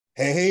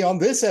Hey, on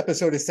this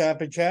episode of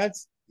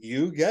Samp&Chance,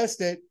 you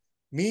guessed it,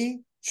 me,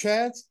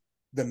 Chance,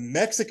 the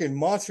Mexican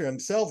monster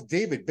himself,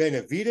 David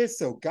Benavidez.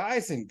 So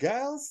guys and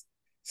gals,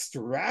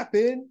 strap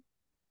in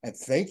and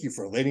thank you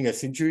for letting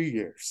us into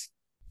your ears.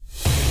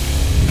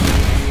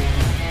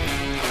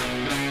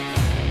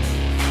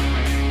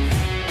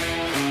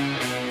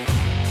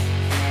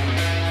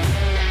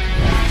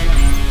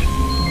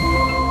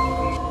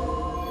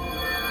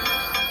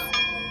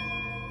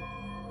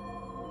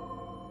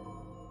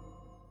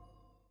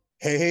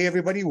 Hey,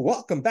 everybody.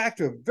 Welcome back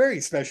to a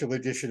very special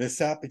edition of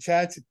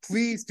Samp&Chance.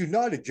 Please do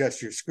not adjust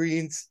your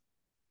screens.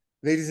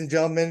 Ladies and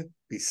gentlemen,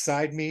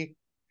 beside me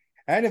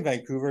and in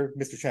Vancouver,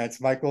 Mr. Chance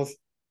Michaels,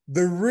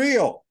 the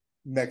real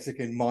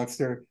Mexican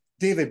monster,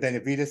 David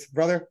Benavidez.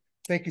 Brother,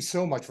 thank you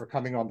so much for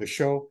coming on the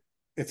show.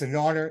 It's an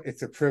honor.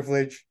 It's a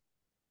privilege.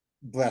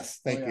 Bless.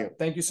 Thank you.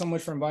 Thank you so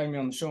much for inviting me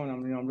on the show, and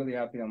I'm really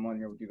happy I'm on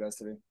here with you guys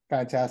today.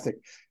 Fantastic.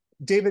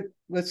 David,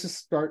 let's just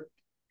start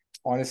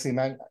honestly,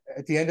 man.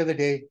 At the end of the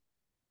day,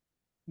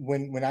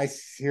 when I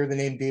hear the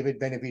name David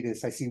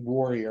Benavidez, I see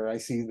warrior, I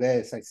see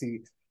this, I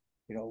see,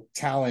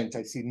 talent,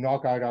 I see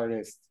knockout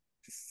artist,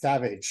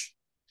 savage.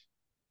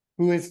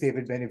 Who is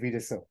David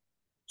Benavidez?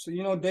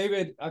 So,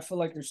 David, I feel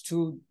like there's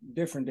two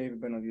different David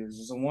Benavidez.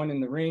 There's a one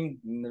in the ring,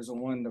 and there's a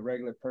one, the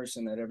regular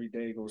person that every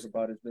day goes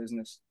about his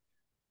business.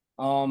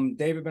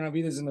 David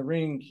Benavidez in the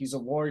ring, he's a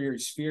warrior,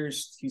 he's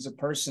fierce, he's a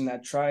person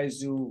that tries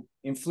to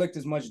inflict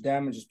as much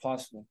damage as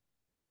possible.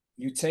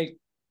 You take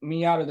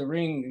me out of the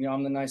ring,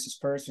 I'm the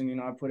nicest person,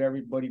 I put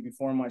everybody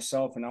before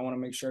myself, and I want to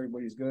make sure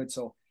everybody's good.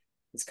 So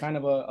it's kind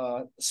of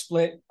a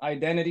split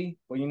identity,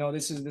 but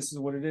this is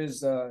what it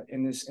is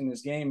in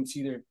this game. It's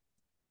either,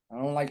 I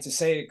don't like to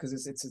say it because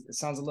it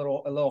sounds a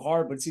little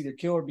hard, but it's either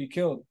kill or be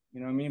killed.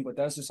 You know what I mean? But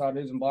that's just how it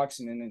is in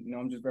boxing, and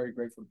I'm just very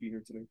grateful to be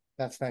here today.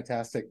 That's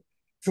fantastic.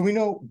 So we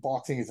know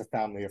boxing is a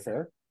family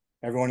affair.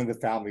 Everyone in the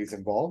family is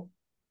involved.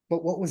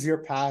 But what was your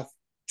path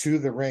to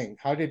the ring?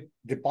 How did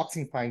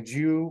boxing find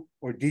you,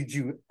 or did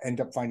you end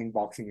up finding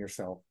boxing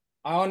yourself?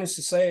 I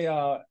honestly say,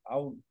 I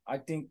don't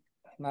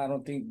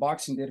think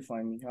boxing did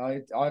find me.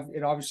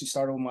 It obviously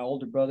started with my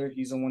older brother.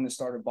 He's the one that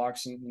started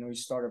boxing. He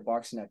started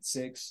boxing at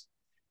 6,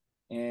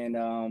 and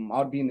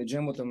I'd be in the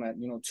gym with him at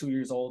 2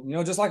 years old.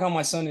 Just like how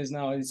my son is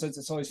now.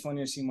 It's always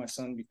funny to see my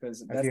son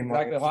because that's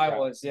exactly how I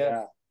was.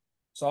 Yeah.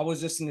 So I was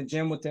just in the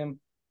gym with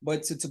him.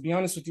 But to be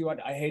honest with you,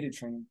 I hated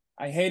training.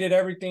 I hated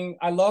everything.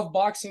 I love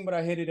boxing, but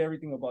I hated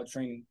everything about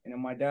training. And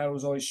my dad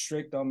was always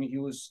strict on me. He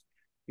was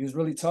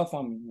really tough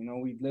on me.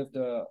 We lived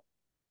a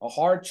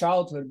hard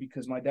childhood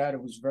because my dad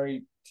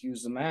he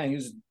was the man. He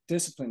was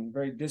disciplined,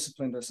 very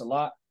disciplined us a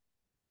lot.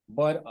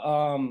 But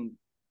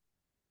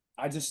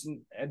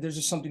there's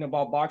just something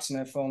about boxing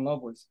I fell in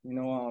love with.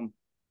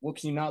 What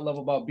can you not love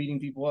about beating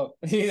people up?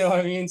 You know what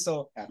I mean?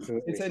 So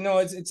absolutely.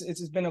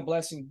 It's been a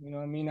blessing. You know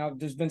what I mean?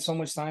 There's been so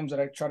much times that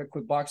I tried to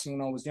quit boxing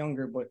when I was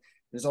younger, but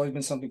there's always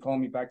been something calling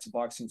me back to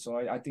boxing. So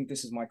I think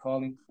this is my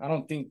calling. I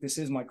don't think this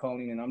is my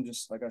calling. And I'm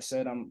just, like I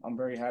said, I'm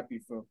very happy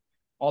for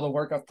all the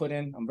work I've put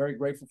in. I'm very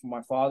grateful for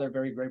my father,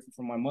 very grateful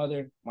for my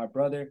mother, my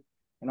brother,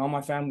 and all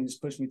my family has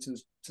pushed me to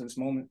this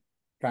moment.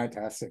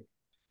 Fantastic.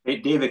 Hey,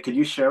 David, could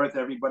you share with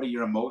everybody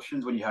your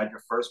emotions when you had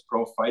your first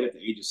pro fight at the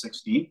age of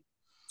 16?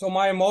 So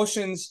my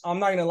emotions, I'm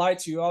not going to lie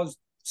to you. I was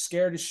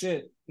scared as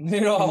shit.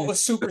 I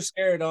was super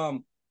scared.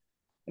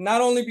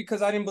 Not only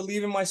because I didn't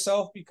believe in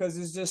myself, because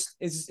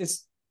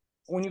it's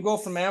when you go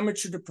from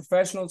amateur to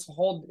professional,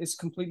 it's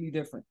completely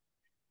different.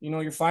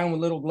 You're fighting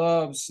with little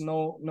gloves,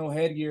 no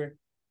headgear.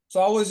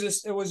 So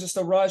it was just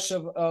a rush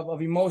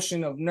of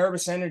emotion, of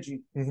nervous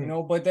energy,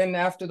 but then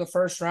after the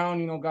first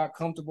round, got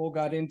comfortable,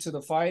 got into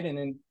the fight, and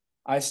then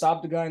I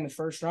stopped the guy in the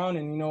first round,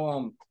 and it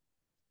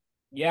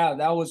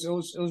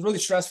was really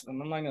stressful. I'm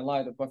not gonna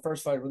lie, my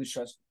first fight really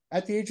stressful.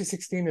 At the age of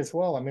 16 as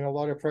well, I mean, a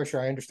lot of pressure.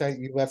 I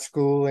understand you left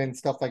school and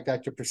stuff like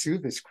that to pursue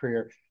this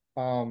career.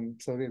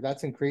 So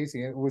that's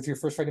crazy. Was your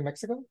first fight in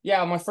Mexico?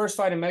 Yeah, my first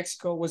fight in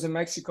Mexico was in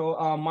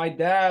Mexico. My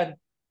dad,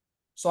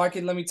 so let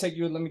me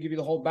give you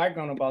the whole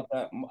background about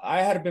that.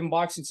 I had been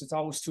boxing since I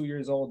was 2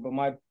 years old, but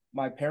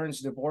my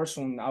parents divorced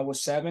when I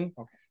was 7.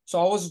 Okay. So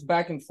I was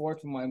back and forth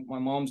with my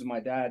mom's and my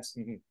dad's.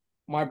 Mm-hmm.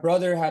 My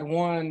brother had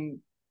won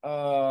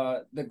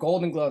the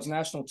Golden Gloves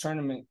national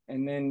tournament,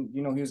 and then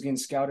he was getting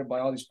scouted by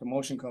all these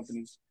promotion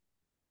companies.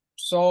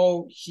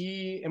 So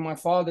he and my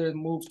father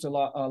moved to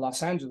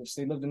Los Angeles.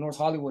 They lived in North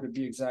Hollywood, to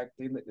be exact.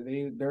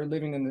 They're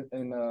living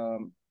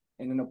in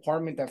an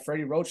apartment that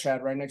Freddie Roach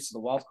had right next to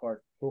the Wild Card.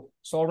 Cool.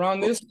 So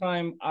around this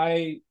time,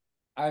 I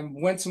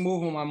went to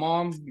move with my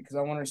mom because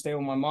I wanted to stay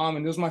with my mom,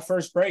 and it was my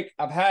first break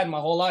I've had my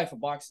whole life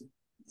of boxing.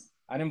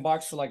 I didn't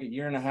box for like a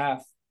year and a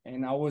half,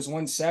 and I was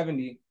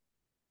 170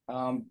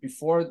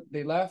 before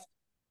they left.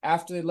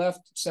 After they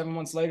left, 7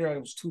 months later, I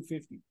was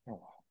 250.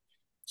 Oh.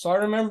 So I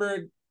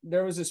remember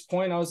there was this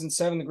point I was in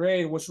 7th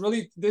grade,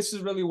 this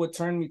is really what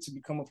turned me to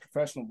become a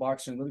professional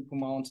boxer and really put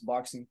my own to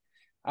boxing.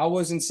 I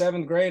was in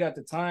 7th grade at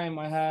the time.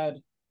 I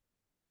had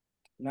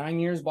 9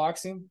 years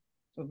boxing.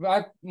 So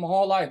my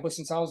whole life, but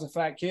since I was a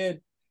fat kid,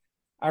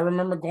 I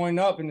remember going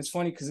up, and it's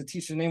funny because the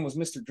teacher's name was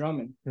Mr.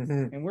 Drummond.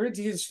 Mm-hmm. And we're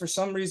for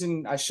some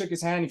reason, I shook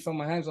his hand. He felt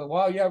my hands. Like,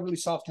 wow, you have really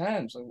soft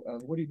hands.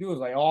 Like, what do you do? I was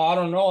like, oh, I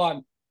don't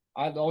know.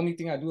 The only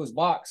thing I do is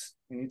box.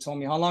 And he told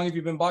me, how long have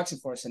you been boxing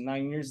for? I said,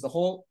 9 years. The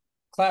whole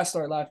class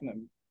started laughing at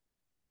me.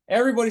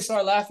 Everybody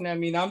started laughing at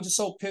me, and I'm just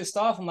so pissed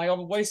off. I'm like, I've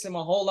wasted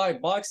my whole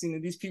life boxing,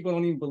 and these people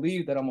don't even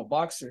believe that I'm a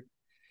boxer.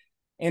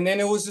 And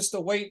then it was just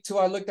a wait till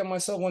I looked at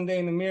myself one day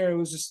in the mirror. It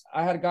was just,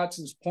 I had got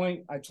to this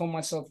point. I told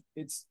myself,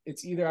 it's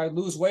either I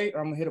lose weight or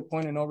I'm gonna hit a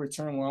point of no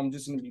return where I'm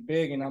just gonna be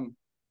big. And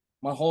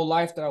my whole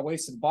life that I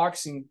wasted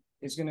boxing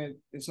it's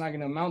not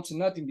gonna amount to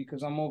nothing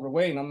because I'm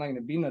overweight and I'm not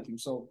gonna be nothing.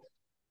 So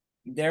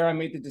there I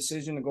made the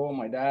decision to go with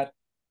my dad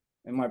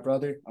and my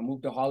brother. I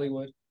moved to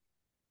Hollywood.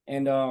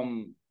 And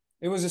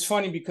it was just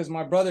funny because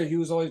my brother, he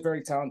was always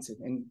very talented.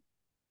 And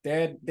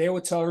they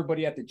would tell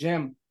everybody at the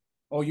gym,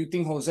 oh, you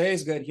think Jose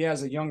is good? He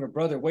has a younger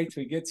brother. Wait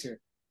till he gets here.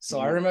 So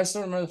I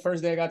still remember the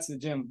first day I got to the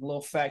gym, a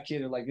little fat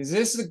kid. Like, is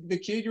this the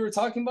kid you were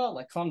talking about?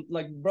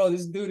 Like, bro,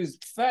 this dude is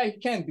fat. He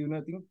can't do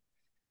nothing.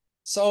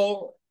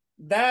 So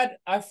that,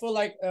 I feel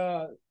like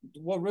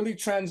what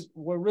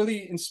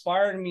really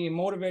inspired me and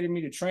motivated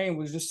me to train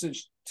was just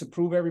to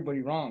prove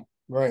everybody wrong.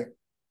 Right.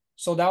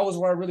 So that was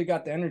where I really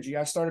got the energy.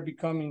 I started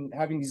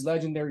having these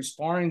legendary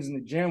sparrings in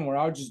the gym where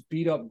I would just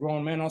beat up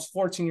grown men. I was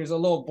 14 years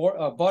old,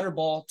 little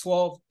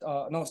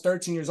butterball,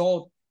 13 years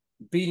old,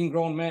 beating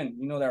grown men,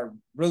 that are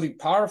really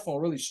powerful,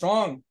 really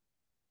strong.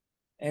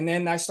 And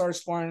then I started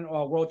sparring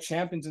world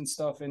champions and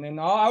stuff. And then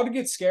I would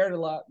get scared a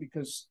lot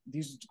because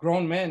these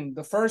grown men,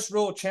 the first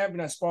real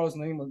champion I sparred was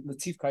named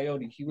Latif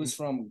Coyote. He was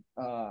from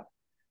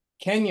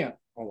Kenya.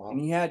 Oh, wow.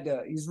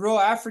 And he's real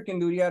African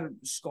dude. He had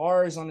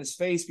scars on his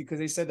face because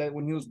they said that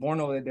when he was born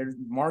over there, they'd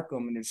mark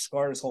him and they'd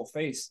scar his whole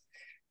face.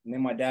 And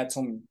then my dad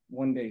told me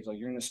one day, he's like,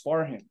 you're going to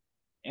spar him.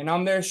 And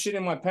I'm there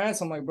shitting my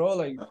pants. I'm like, bro,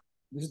 like,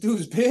 this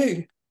dude's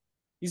big.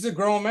 He's a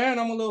grown man.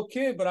 I'm a little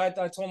kid. But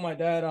I told my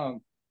dad,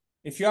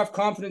 if you have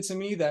confidence in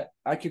me that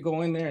I could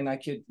go in there and I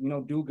could,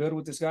 do good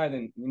with this guy,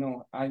 then,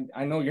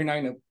 I know you're not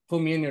going to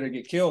put me in there to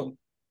get killed.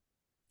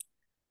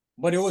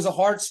 But it was a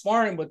hard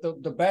sparring, but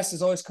the best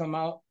has always come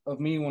out of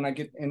me when I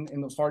get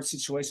in those hard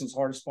situations,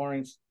 hard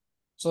sparrings.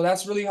 So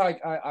that's really how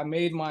I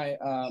made my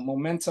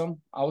momentum.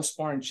 I was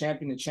sparring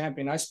champion to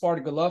champion. I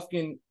sparred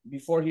Golovkin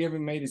before he ever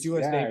made his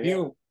U.S.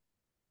 debut.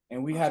 Yeah.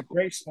 And we had a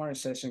great sparring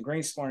session.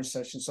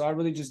 So I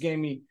really just gave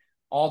me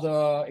all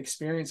the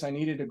experience I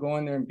needed to go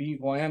in there and be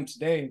who I am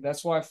today.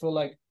 That's why I feel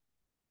like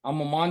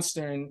I'm a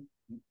monster and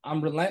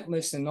I'm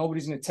relentless and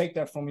nobody's going to take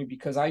that from me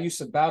because I used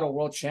to battle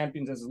world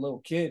champions as a little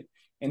kid.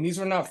 And these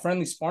were not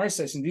friendly sparring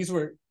sessions.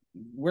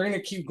 We're going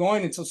to keep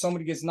going until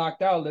somebody gets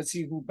knocked out. Let's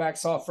see who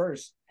backs off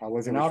first. How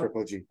was it with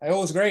Triple G? It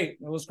was great.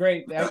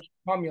 That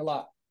taught me a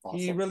lot. Awesome.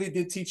 He really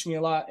did teach me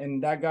a lot.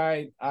 And that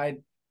guy, I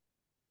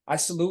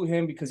salute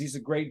him because he's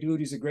a great dude.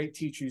 He's a great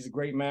teacher. He's a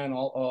great man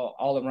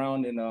all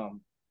around. And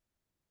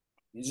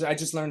I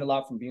just learned a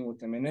lot from being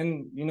with him. And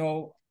then,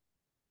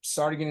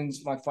 started getting into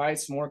my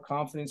fights, more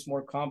confidence.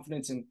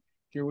 And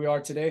here we are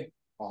today.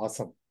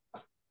 Awesome.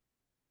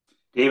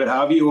 David,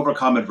 how have you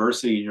overcome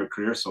adversity in your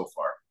career so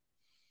far?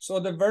 So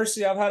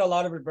adversity, I've had a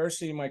lot of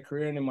adversity in my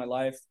career and in my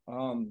life.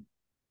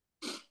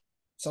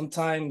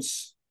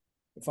 Sometimes,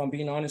 if I'm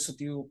being honest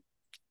with you,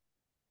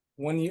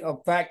 when a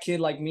fat kid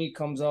like me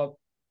comes up,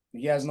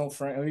 he has no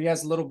friend. He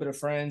has a little bit of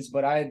friends,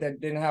 but that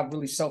didn't have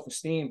really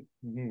self-esteem.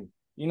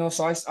 Mm-hmm.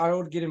 So I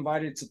would get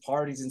invited to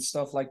parties and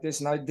stuff like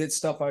this, and I did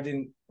stuff I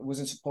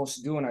wasn't supposed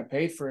to do, and I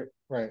paid for it.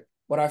 Right.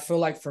 But I feel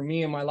like for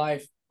me in my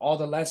life, all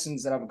the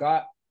lessons that I've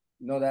got,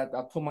 that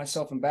I put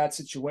myself in bad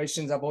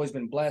situations, I've always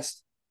been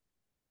blessed.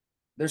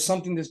 There's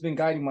something that's been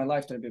guiding my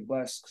life that I've been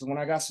blessed. Because when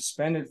I got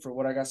suspended for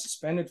what I got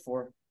suspended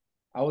for,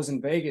 I was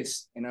in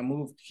Vegas and I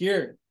moved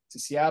here to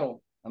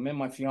Seattle. I met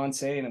my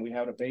fiance and we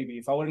had a baby.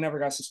 If I would have never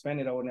got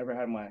suspended, I would never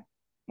had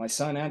my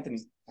son, Anthony.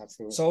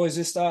 Absolutely. So it's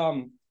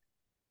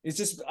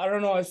just I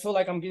don't know. I feel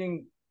like I'm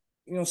getting,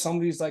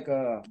 somebody's like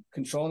not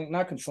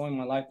controlling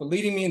my life, but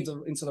leading me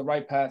into the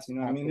right path. You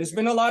know what I mean? There's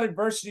been a lot of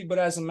adversity, but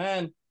as a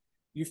man,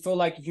 you feel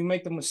like if you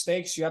make the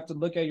mistakes, you have to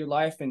look at your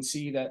life and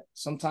see that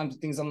sometimes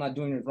the things I'm not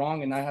doing is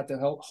wrong, and I have to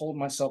hold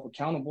myself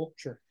accountable.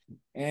 Sure.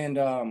 And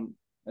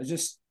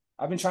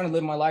I've been trying to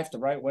live my life the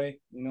right way.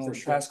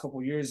 The past couple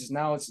of years.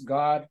 Now it's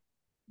God,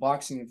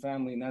 boxing, and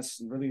family, and that's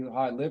really how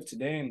I live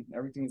today. And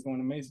everything's going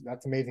amazing.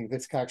 That's amazing.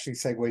 This actually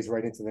segues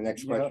right into the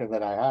next question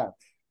that I have.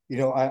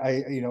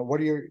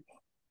 What are your?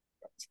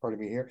 It's part of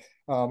me here.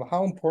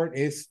 How important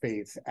is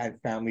faith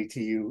and family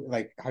to you?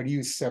 Like, how do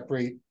you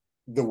separate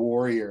the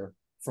warrior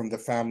from the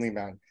family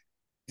man?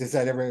 Does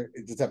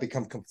that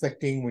become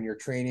conflicting when you're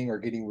training or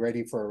getting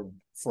ready for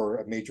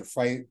a major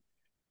fight?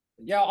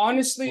 Yeah,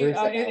 honestly,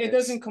 it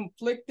doesn't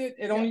conflict it.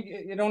 It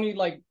only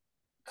like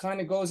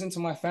kind of goes into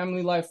my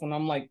family life when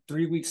I'm like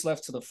 3 weeks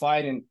left to the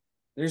fight, and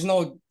there's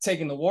no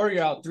taking the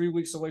warrior out 3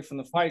 weeks away from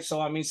the fight.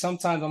 So I mean,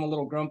 sometimes I'm a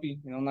little grumpy,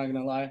 I'm not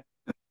gonna lie,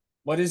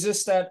 but it's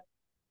just that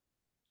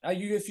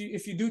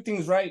if you do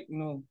things right,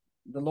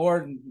 the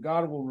Lord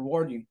God will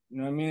reward you. You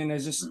know what I mean? And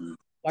it's just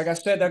like I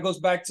said, that goes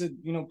back to,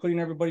 putting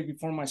everybody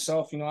before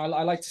myself.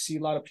 I like to see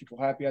a lot of people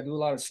happy. I do a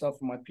lot of stuff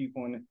for my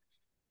people, and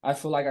I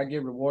feel like I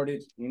get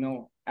rewarded,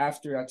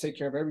 after I take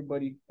care of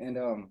everybody. And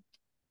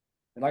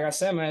like I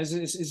said, man,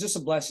 it's just a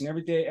blessing.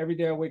 Every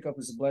day I wake up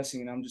is a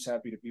blessing, and I'm just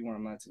happy to be where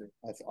I'm at today.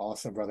 That's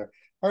awesome, brother.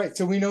 All right,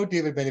 so we know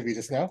David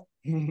Benavidez now.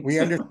 We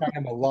understand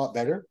him a lot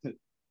better,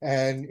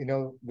 and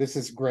this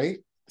is great.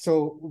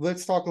 So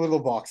let's talk a little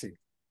boxing,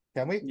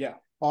 can we? Yeah.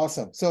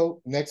 Awesome.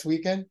 So next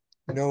weekend,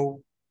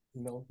 no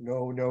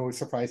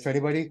surprise to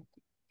anybody.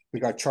 We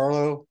got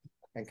Charlo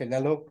and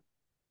Canelo.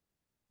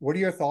 What are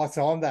your thoughts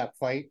on that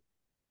fight?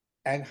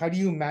 And how do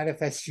you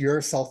manifest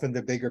yourself in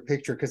the bigger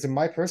picture? Because in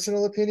my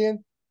personal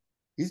opinion,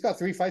 he's got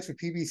 3 fights with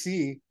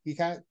PBC. He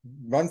can't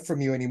run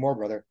from you anymore,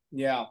 brother.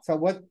 Yeah. So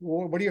what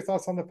are your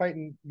thoughts on the fight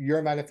and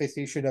your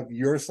manifestation of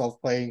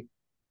yourself playing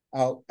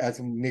out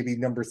as maybe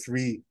number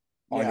 3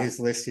 on his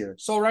list here?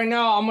 So right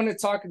now, I'm gonna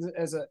talk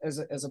as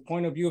a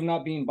point of view of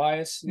not being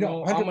biased. I'm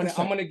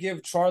gonna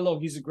give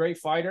Charlo. He's a great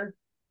fighter.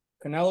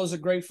 Canelo's a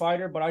great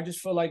fighter, but I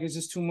just feel like it's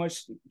just too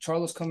much.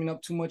 Charlo's coming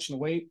up too much in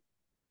weight.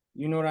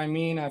 You know what I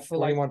mean? I feel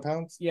 21 like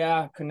pounds.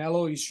 Yeah,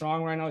 Canelo, he's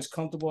strong right now. He's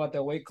comfortable at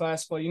that weight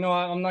class. But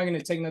I'm not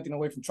gonna take nothing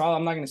away from Charlo.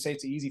 I'm not gonna say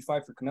it's an easy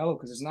fight for Canelo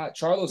because it's not.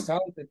 Charlo's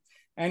talented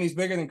and he's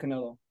bigger than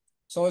Canelo,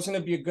 so it's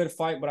gonna be a good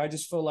fight. But I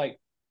just feel like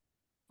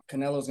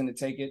Canelo's going to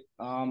take it.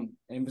 And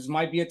this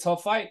might be a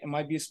tough fight. It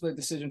might be a split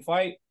decision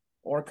fight,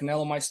 or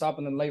Canelo might stop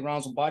in the late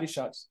rounds with body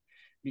shots.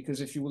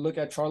 Because if you look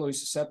at Charlo,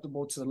 he's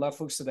susceptible to the left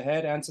hooks to the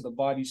head and to the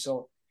body.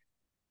 So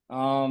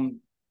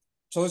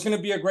it's going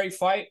to be a great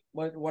fight.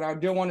 But what I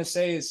do want to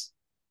say is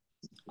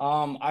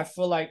I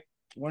feel like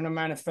we're going to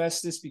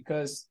manifest this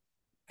because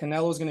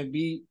Canelo's going to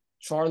beat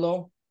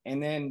Charlo,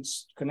 and then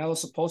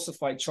Canelo's supposed to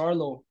fight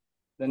Charlo,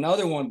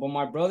 another one, but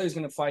my brother's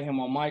going to fight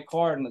him on my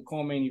card in the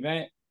co-main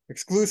event.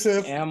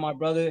 Exclusive. And my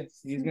brother,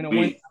 he's going to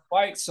win the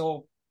fight.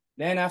 So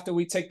then after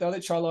we take the other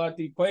Charlo out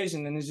the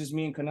equation, then it's just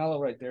me and Canelo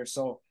right there.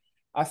 So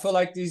I feel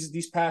like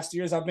these past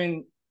years, I've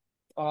been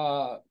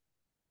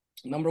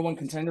number 1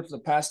 contender for the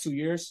past 2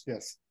 years.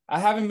 Yes. I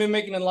haven't been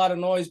making a lot of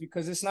noise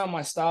because it's not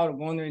my style to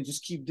go in there and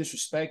just keep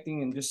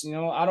disrespecting and just,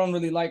 I don't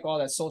really like all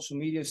that social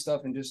media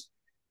stuff and just,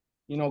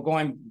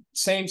 going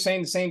saying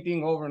the same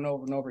thing over and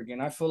over and over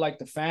again. I feel like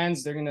the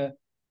fans, they're going to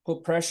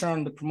put pressure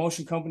on the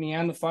promotion company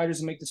and the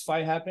fighters to make this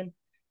fight happen.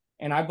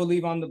 And I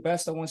believe I'm the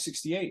best at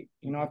 168.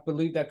 I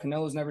believe that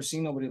Canelo's never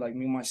seen nobody like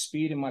me. My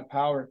speed and my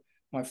power,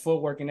 my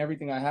footwork and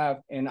everything I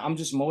have. And I'm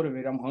just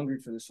motivated. I'm hungry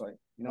for this fight.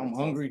 I'm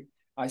hungry.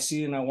 I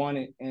see it and I want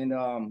it. And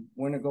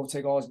we're going to go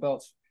take all his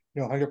belts.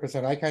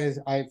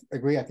 100%. I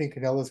agree. I think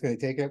Canelo's going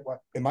to take it.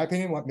 In my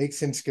opinion, what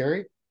makes him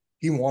scary,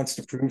 he wants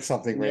to prove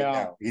something right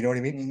now. You know what I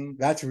mean? Mm-hmm.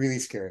 That's really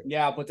scary.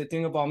 Yeah, but the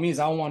thing about me is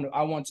I want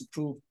to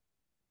prove.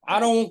 I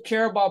don't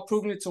care about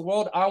proving it to the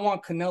world. I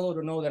want Canelo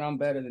to know that I'm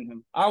better than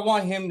him. I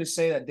want him to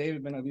say that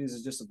David Benavidez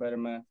is just a better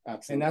man.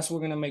 Absolutely. And that's what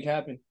we're going to make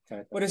happen.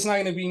 Okay. But it's not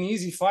going to be an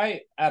easy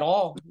fight at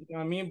all. You know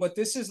what I mean? But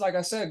this is, like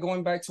I said,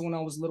 going back to when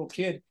I was a little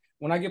kid,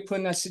 when I get put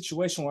in that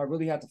situation where I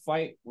really have to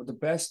fight with the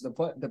best,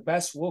 the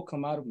best will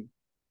come out of me.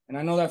 And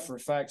I know that for a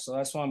fact. So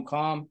that's why I'm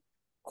calm,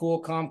 cool,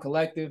 calm,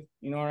 collective,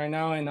 right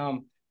now. And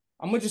I'm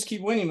going to just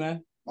keep winning,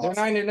 man. Awesome.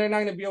 They're not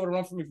going to be able to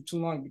run for me for too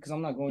long because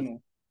I'm not going there.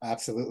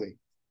 Absolutely.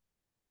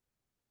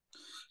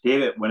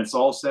 David, when it's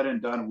all said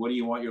and done, what do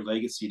you want your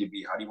legacy to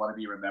be? How do you want to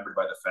be remembered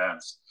by the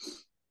fans?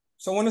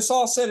 So when it's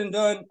all said and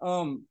done,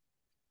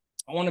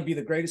 I want to be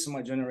the greatest of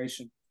my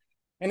generation.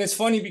 And it's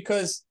funny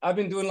because I've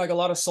been doing like a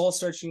lot of soul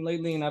searching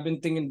lately, and I've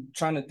been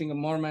trying to think of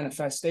more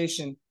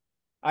manifestation.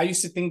 I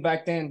used to think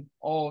back then,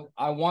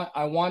 I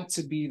want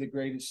to be the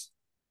greatest.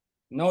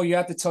 No, you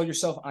have to tell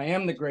yourself, I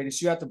am the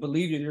greatest. You have to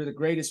believe you're the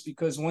greatest,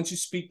 because once you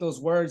speak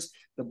those words,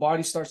 the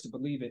body starts to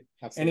believe it.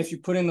 Absolutely. And if you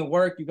put in the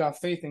work, you got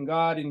faith in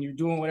God, and you're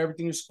doing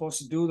everything you're supposed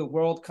to do, the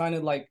world kind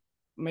of like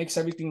makes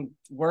everything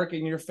work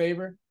in your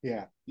favor.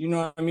 Yeah. You know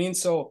what I mean?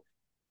 So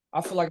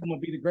I feel like I'm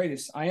going to be the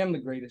greatest. I am the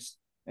greatest.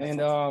 That's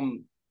and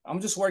awesome. I'm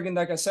just working,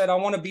 like I said, I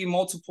want to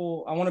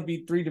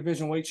be 3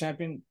 division weight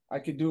champion. I'm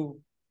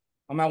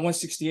at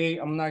 168.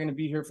 I'm not going to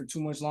be here for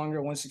too much longer.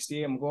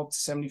 168, I'm going to go up to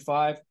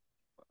 75.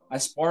 I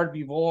sparred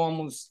Bivol,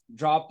 almost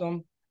dropped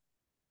him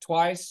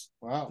twice.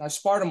 Wow. I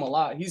sparred him a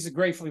lot. He's a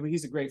great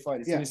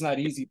fighter. It's not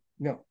easy.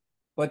 No.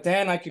 But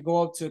then I could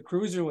go up to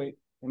cruiserweight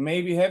and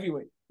maybe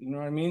heavyweight. You know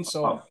what I mean?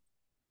 So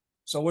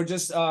we're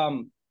just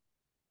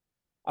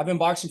I've been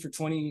boxing for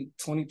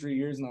 23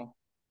 years now.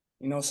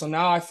 So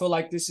now I feel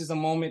like this is the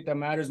moment that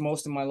matters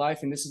most in my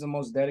life, and this is the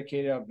most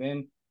dedicated I've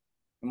been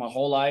in my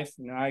whole life.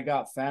 I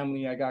got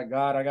family, I got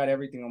God, I got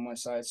everything on my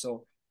side.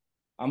 So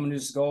I'm going to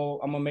just go.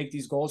 I'm going to make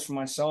these goals for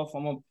myself.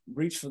 I'm going to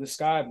reach for the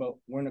sky, but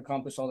we're going to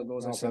accomplish all the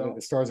goals I set out.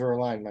 The stars are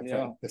aligned, my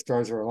friend. The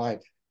stars are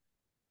aligned.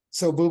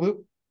 So, Boo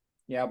Boo.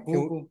 Yeah,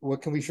 Boo Boo.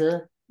 What can we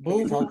share?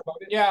 Boo Boo.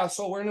 Yeah,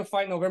 so we're going to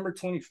fight November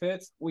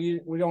 25th.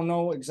 We don't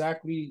know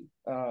exactly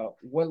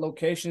what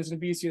location it's going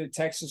to be. It's either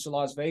Texas or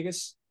Las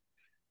Vegas.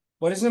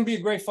 But it's going to be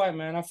a great fight,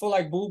 man. I feel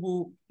like Boo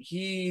Boo,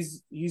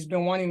 he's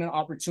been wanting an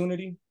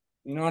opportunity,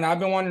 and I've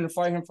been wanting to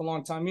fight him for a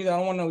long time. I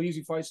don't want no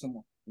easy fights no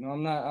more. You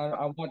know,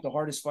 I want the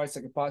hardest fights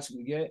I could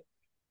possibly get.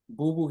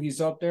 Boo Boo,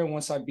 he's up there.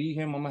 Once I beat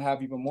him, I'm gonna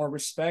have even more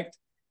respect,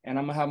 and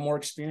I'm gonna have more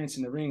experience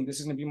in the ring. This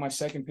is gonna be my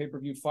second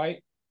pay-per-view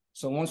fight.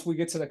 So once we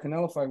get to the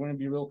Canelo fight, we're gonna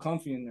be real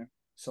comfy in there.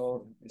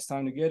 So it's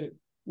time to get it.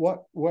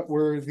 What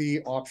were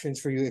the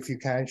options for you, if you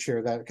can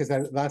share that? Because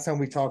last time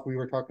we talked, we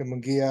were talking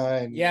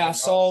Munguia and yeah.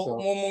 So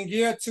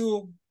Munguia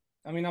too.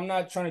 I mean, I'm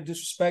not trying to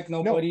disrespect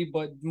nobody,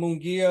 but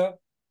Munguia,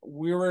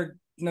 we were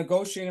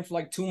negotiating for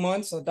like 2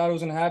 months. I thought it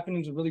was gonna happen. It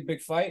was a really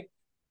big fight.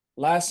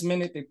 Last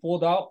minute, they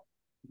pulled out.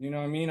 You know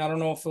what I mean? I don't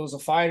know if it was a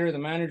fighter, the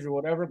manager, or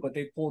whatever, but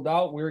they pulled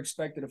out. We were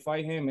expected to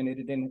fight him, and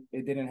it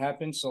didn't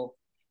happen. So,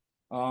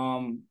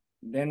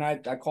 then I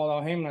called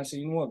out him and I said,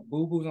 you know what,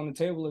 Boo Boo's on the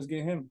table. Let's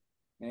get him,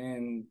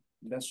 and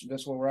that's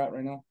where we're at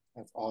right now.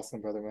 That's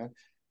awesome, brother, man.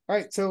 All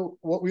right, so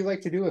what we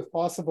like to do, if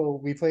possible,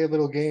 we play a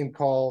little game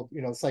called,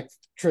 it's like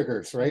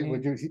triggers, right?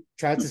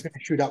 Chance is going to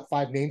shoot out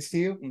 5 names to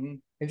you,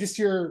 and just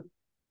your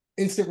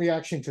instant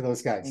reaction to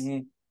those guys.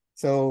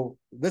 So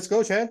let's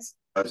go, Chance.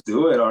 Let's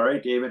do it. All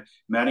right, David.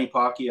 Manny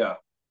Pacquiao.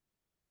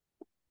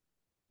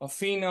 A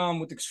phenom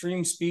with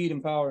extreme speed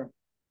and power.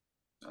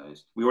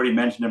 Nice. We already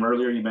mentioned him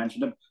earlier. You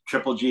mentioned him.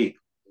 Triple G.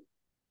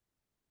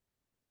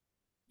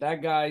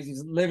 That guy, he's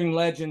a living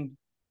legend.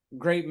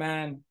 Great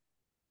man.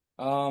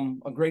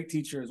 A great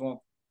teacher as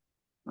well.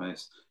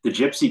 Nice. The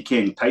Gypsy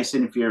King,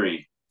 Tyson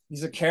Fury.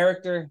 He's a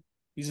character.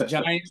 He's a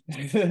giant.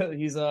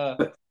 he's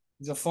a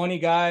funny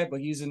guy,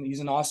 but he's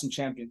an awesome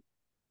champion.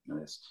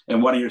 Nice.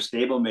 And one of your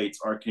stablemates,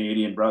 our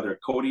Canadian brother,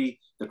 Cody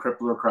the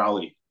Crippler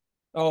Crowley.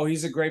 Oh,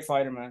 he's a great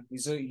fighter, man.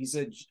 He's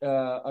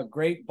a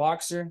great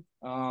boxer.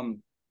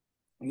 And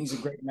he's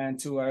a great man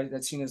too.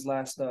 I've seen his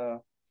last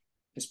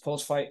his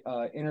post-fight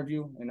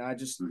interview, and I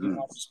just I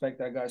respect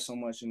that guy so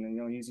much.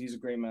 And he's a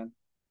great man.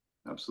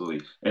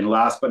 Absolutely. And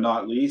last but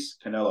not least,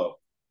 Canelo.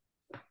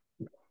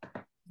 He's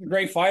a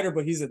great fighter,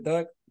 but he's a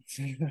duck.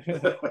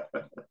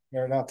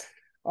 Fair enough.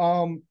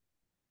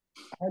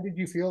 How did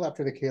you feel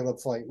after the Caleb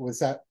fight? Was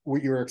that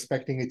what you were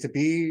expecting it to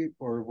be,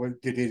 or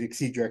did it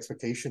exceed your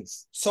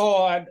expectations?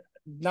 So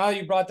now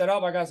you brought that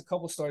up, I got a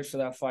couple stories for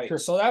that fight. Sure.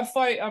 So that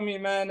fight, I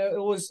mean, man, it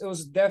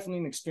was definitely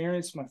an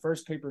experience. My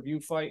first pay-per-view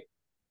fight.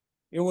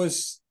 It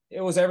was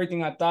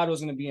everything I thought it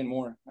was going to be and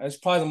more. It was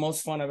probably the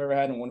most fun I've ever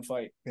had in one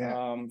fight.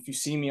 Yeah. If you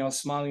see me, I was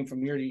smiling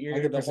from ear to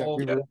ear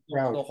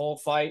the whole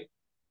fight.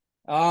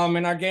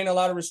 And I gained a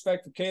lot of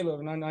respect for Caleb,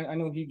 and I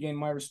know he gained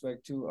my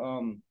respect too.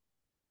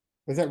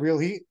 Was that real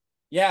heat?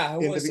 Yeah,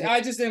 it was. I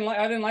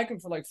didn't like him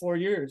for like 4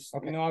 years,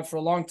 for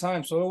a long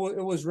time. So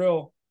it was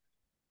real.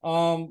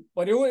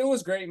 But it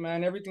was great,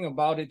 man. Everything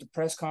about it, the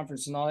press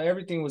conference and all,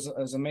 everything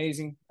was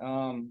amazing.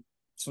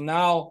 So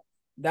now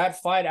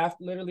that fight,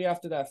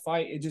 after that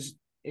fight,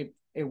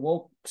 it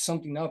woke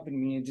something up in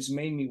me. It just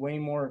made me way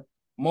more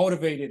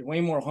motivated, way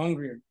more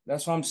hungrier.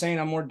 That's why I'm saying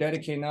I'm more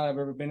dedicated now than I've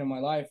ever been in my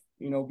life,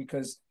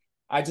 because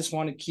I just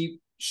want to keep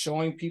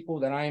showing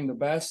people that I am the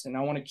best, and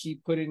I want to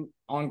keep putting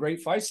on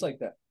great fights like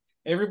that.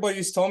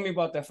 Everybody's told me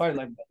about that fight,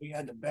 like, we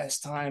had the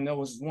best time. That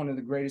was one of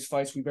the greatest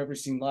fights we've ever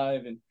seen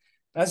live. And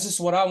that's just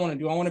what I want to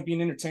do. I want to be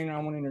an entertainer.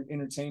 I want to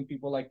entertain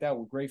people like that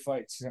with great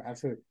fights. Yeah,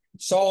 absolutely.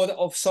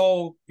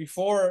 So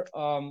before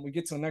we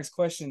get to the next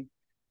question,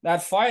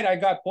 that fight, I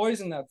got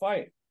poisoned that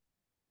fight.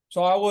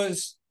 So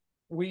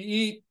we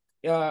eat,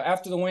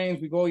 after the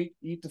weigh-ins, we go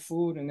eat the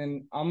food, and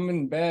then I'm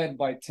in bed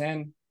by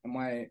 10,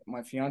 and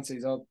my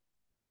fiance's up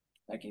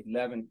like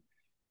 11.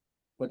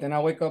 But then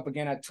I wake up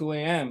again at 2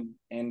 a.m.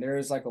 and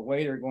there's like a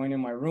waiter going in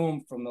my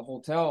room from the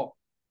hotel.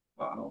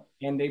 Wow.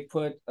 And they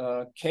put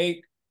a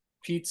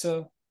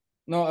pizza,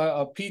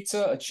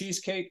 a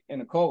cheesecake,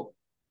 and a Coke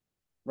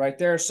right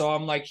there. So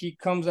I'm like, he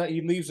comes out,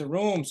 he leaves the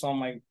room. So I'm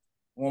like,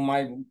 well,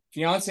 my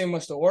fiance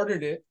must have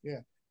ordered it.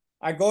 Yeah.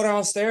 I go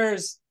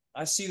downstairs,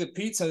 I see the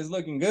pizza is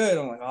looking good.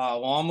 I'm like, oh,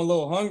 well, I'm a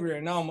little hungry.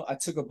 And now I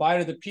took a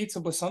bite of the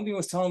pizza, but something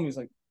was telling me, it's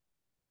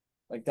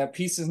like that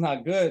pizza's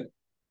not good.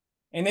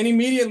 And then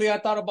immediately I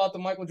thought about the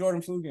Michael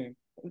Jordan flu game,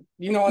 and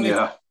they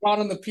brought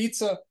on the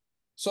pizza.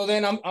 So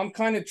then I'm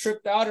kind of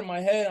tripped out in my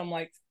head. I'm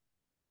like,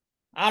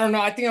 I don't know.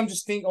 I think I'm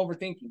just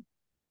overthinking.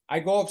 I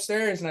go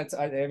upstairs and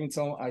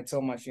I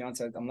tell my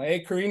fiance, I'm like,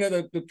 hey, Karina,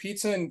 the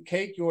pizza and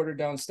cake you ordered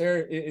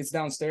downstairs, it's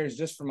downstairs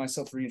just for my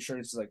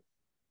self-reinsurance. It's like,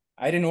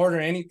 I didn't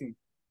order anything.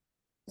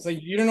 It's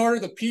like, you didn't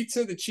order the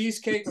pizza, the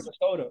cheesecake, or the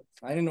soda.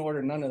 I didn't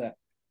order none of that.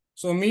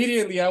 So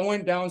immediately I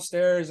went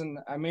downstairs and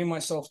I made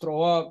myself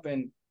throw up.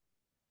 And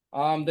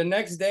the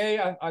next day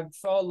I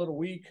felt a little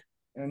weak.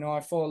 I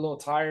felt a little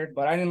tired,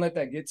 but I didn't let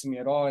that get to me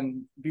at all.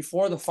 And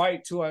before the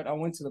fight too, I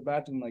went to the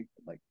bathroom like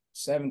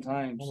 7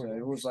 times.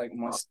 It was like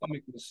my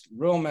stomach was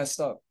real messed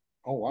up.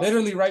 Oh wow!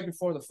 Literally right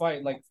before the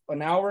fight, like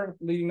an hour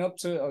leading up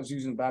to it, I was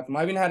using the bathroom.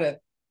 I even had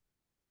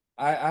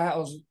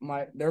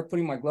they were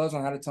putting my gloves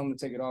on. I had to tell them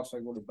to take it off so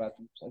I go to the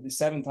bathroom. So I did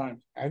 7 times.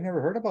 I've never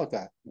heard about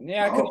that.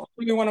 Yeah, I couldn't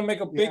really want to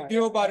make a big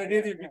deal about it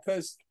either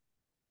because,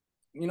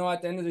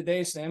 at the end of the day,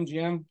 it's the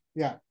MGM.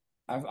 Yeah.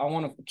 I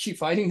want to keep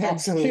fighting there.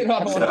 Absolutely.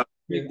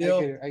 big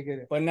deal. I get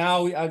it. But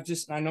now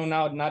I know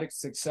now not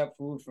to accept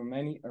food from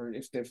any, or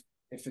if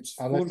it's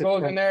Unless food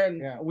goes in there,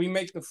 yeah. we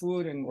make the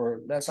food, and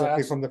or that's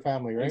directly from the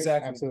family, right?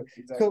 Exactly. Absolutely.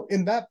 Exactly. So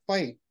in that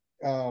fight,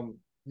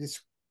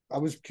 I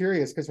was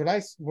curious because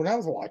when I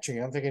was watching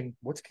it, I'm thinking,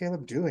 what's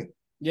Caleb doing?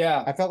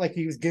 Yeah. I felt like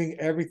he was getting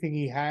everything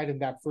he had in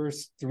that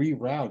first 3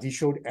 rounds. He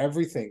showed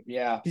everything.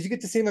 Yeah. Did you get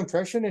the same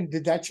impression? And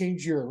did that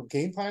change your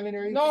game plan and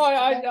everything? No,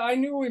 I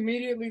knew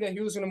immediately that he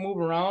was going to move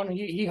around.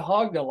 He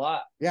hugged a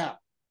lot. Yeah.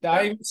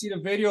 I even see the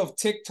video of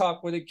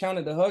TikTok where they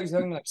counted the hugs. He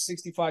hugged like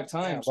 65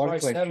 times, probably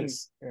 70.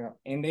 Yeah.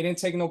 And they didn't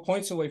take no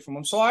points away from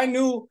him. So I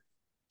knew.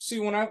 See,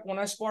 when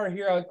I spar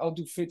here, I'll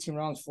do 15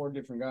 rounds, 4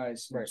 different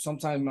guys. Right.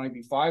 Sometimes it might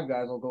be 5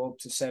 guys. I'll go up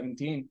to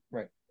 17.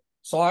 Right.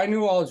 So I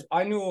knew 100%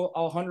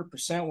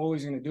 what he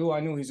was going to do. I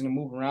knew he's going to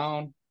move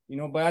around,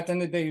 but at the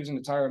end of the day, he was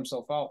going to tire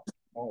himself out.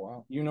 Oh,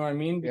 wow. You know what I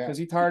mean? Because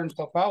he tired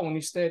himself out when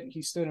he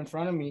stood in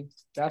front of me.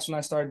 That's when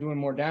I started doing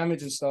more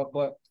damage and stuff.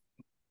 But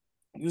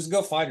he was a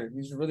good fighter. He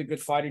was a really good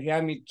fighter. He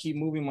had me keep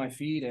moving my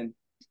feet, and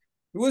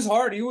it was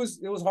hard. It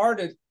was hard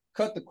to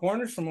cut the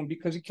corners from him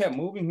because he kept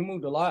moving. He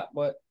moved a lot.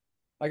 But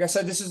like I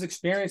said, this is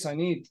experience I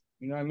need.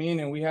 You know what I mean?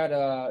 And we had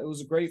it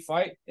was a great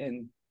fight,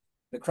 and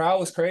the crowd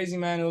was crazy,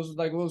 man. It was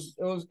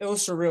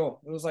surreal.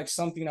 It was like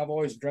something I've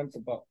always dreamt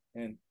about,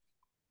 and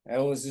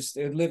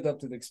it lived up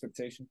to the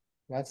expectation.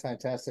 That's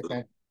fantastic,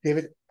 man.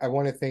 David, I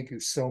want to thank you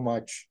so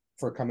much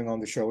for coming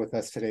on the show with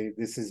us today.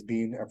 This has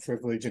been a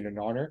privilege and an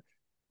honor.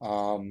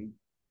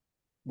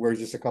 We're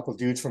just a couple of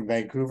dudes from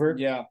Vancouver.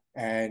 Yeah.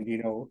 And,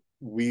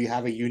 we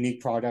have a unique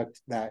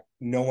product that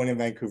no one in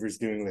Vancouver is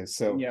doing this.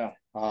 So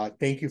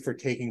thank you for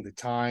taking the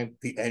time,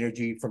 the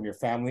energy from your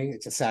family.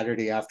 It's a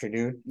Saturday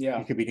afternoon. Yeah.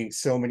 You could be doing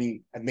so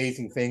many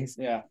amazing things.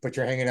 Yeah. But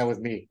you're hanging out with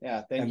me.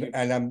 Yeah. Thank you.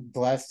 And I'm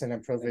blessed and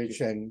I'm privileged,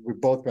 and we're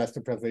both blessed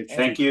and privileged.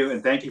 Thank you.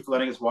 And thank you for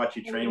letting us watch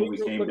you train when we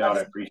came down.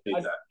 I appreciate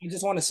that. I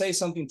just want to say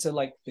something to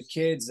like the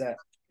kids that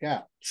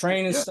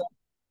train and stuff.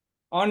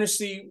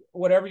 Honestly,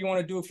 whatever you want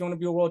to do, if you want to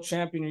be a world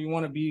champion or you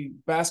want to be a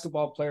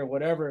basketball player,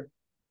 whatever,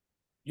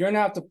 you're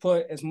gonna have to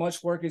put as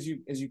much work as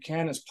you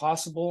can as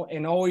possible,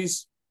 and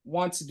always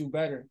want to do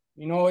better.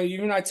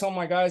 Even I tell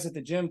my guys at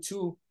the gym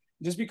too,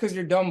 just because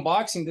you're done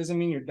boxing doesn't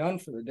mean you're done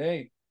for the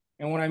day.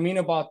 And what I mean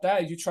about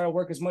that is you try to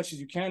work as much as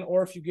you can,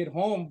 or if you get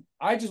home,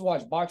 I just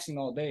watch boxing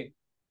all day.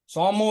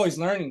 So I'm always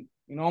learning.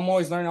 I'm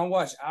always learning. I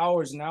watch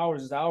hours and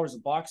hours and hours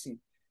of boxing.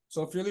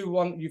 So if you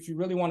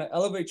really want to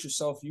elevate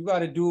yourself, you got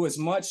to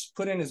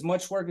put in as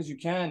much work as you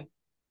can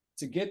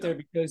to get there,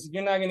 because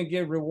you're not going to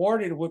get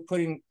rewarded with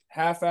putting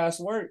half-ass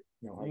work.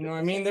 You know what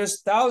I mean?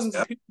 There's thousands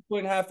of people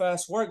putting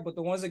half-ass work, but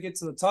the ones that get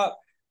to the top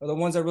are the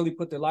ones that really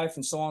put their life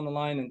and soul on the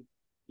line and,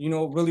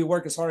 really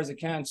work as hard as they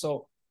can.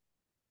 So,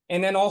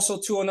 and then also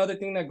too, another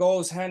thing that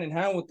goes hand in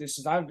hand with this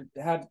is I've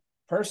had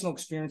personal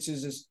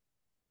experiences is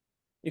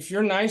if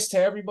you're nice to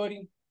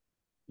everybody,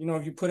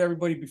 if you put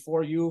everybody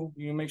before you,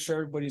 you make sure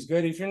everybody's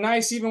good. If you're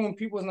nice, even when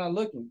people's not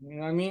looking, you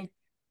know what I mean?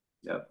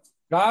 Yep.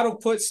 God will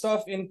put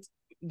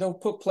they'll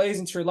put plays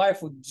into your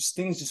life with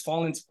things just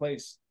fall into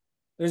place.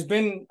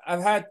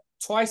 I've had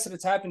twice that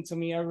it's happened to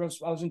me. I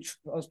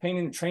was paying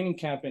in a training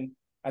camp, and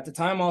at the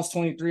time I was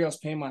 23, I was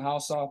paying my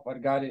house off. I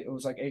got it. It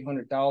was like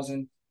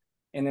 $800,000.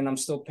 And then I'm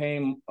still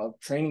paying a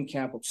training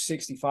camp of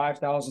 $65,000,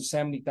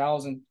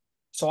 $70,000.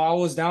 So I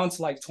was down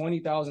to like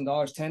 $20,000,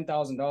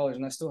 $10,000,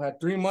 and I still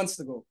had 3 months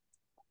to go.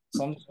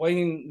 So I'm just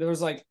waiting. There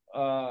was like,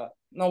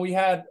 we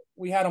had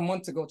a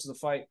month to go to the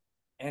fight,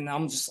 and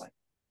I'm just like,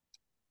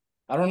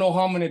 I don't know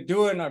how I'm gonna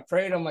do it. And I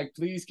prayed. I'm like,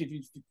 please, if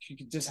you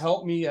could just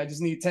help me. I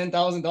just need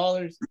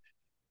 $10,000.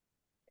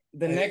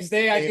 The next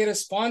day, I get a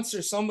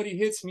sponsor. Somebody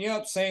hits me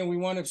up saying we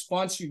want to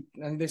sponsor you,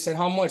 and they said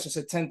how much? I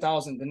said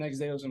 10,000. The next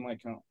day, it was in my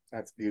account.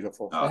 That's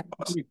beautiful. That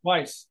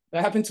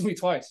happened to me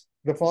twice.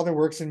 The Father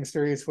works in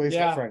mysterious ways,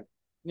 my friend.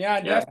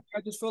 Yeah.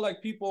 I just feel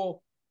like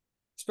people,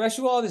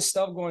 especially with all this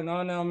stuff going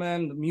on now,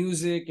 man, the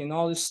music and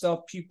all this stuff,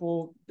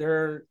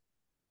 a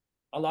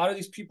lot of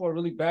these people are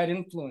really bad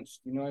influence.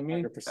 You know what I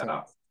mean?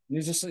 100%. And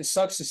it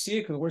sucks to see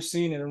it because we're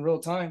seeing it in real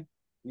time.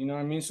 You know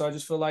what I mean? So I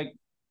just feel like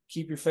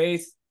keep your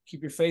faith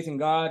in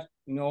God.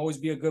 Always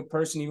be a good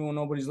person even when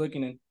nobody's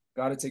looking, and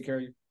God will take care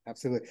of you.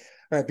 Absolutely.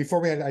 All right,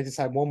 before we end, I just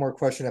had one more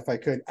question if I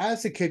could.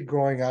 As a kid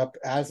growing up,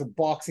 as a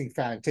boxing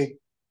fan, take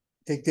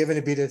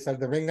Benavidez out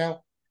of the ring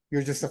now.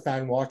 You're just a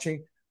fan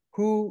watching.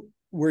 Who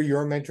were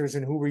your mentors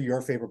and who were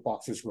your favorite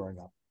boxers growing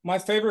up? My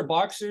favorite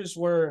boxers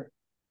were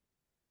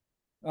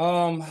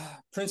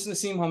Prince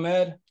Nassim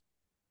Hamed,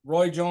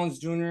 Roy Jones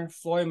Jr.,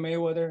 Floyd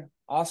Mayweather,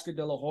 Oscar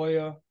De La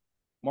Hoya,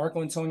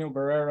 Marco Antonio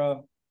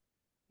Barrera,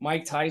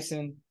 Mike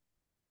Tyson.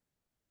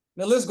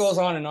 The list goes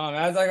on and on.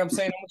 As like I'm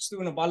saying, I'm a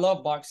student. I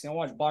love boxing. I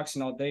watch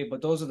boxing all day,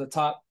 but those are the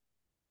top.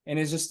 And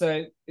it's just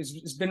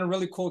it's been a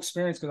really cool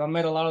experience because I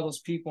met a lot of those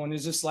people, and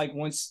it's just like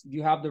once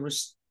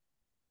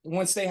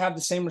they have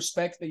the same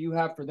respect that you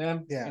have for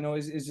them,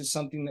 it's just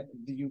something that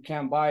you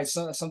can't buy. It's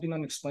something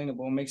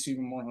unexplainable. It makes you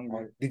even more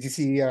hungry. Did you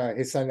see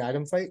his son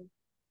Adam fight?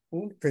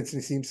 Who? Prince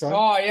Nassim's son?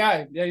 Oh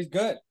yeah, he's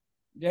good.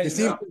 Yeah, You he's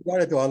see, right.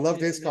 got it though. I love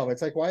Yeah, this yeah. comment.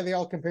 It's like, why are they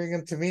all comparing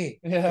him to me?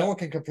 Yeah. No one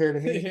can compare to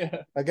me.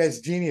 Yeah. That guy's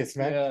genius,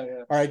 man. Yeah,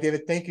 yeah. All right,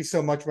 David, thank you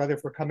so much, brother,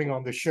 for coming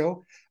on the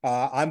show.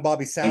 I'm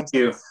Bobby Thank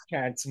you.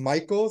 Samp&Chance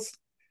Michaels.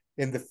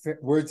 In the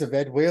words of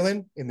Ed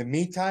Whalen, in the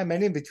meantime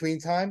and in between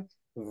time,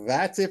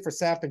 that's it for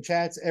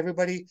Samp&Chance.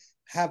 Everybody,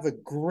 have a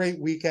great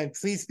weekend.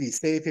 Please be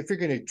safe. If you're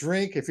going to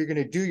drink, if you're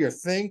going to do your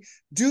thing,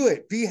 do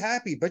it. Be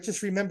happy. But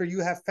just remember, you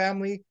have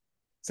family.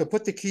 So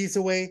put the keys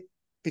away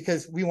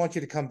because we want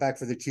you to come back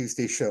for the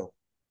Tuesday show.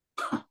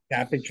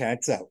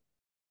 Samp&Chance out.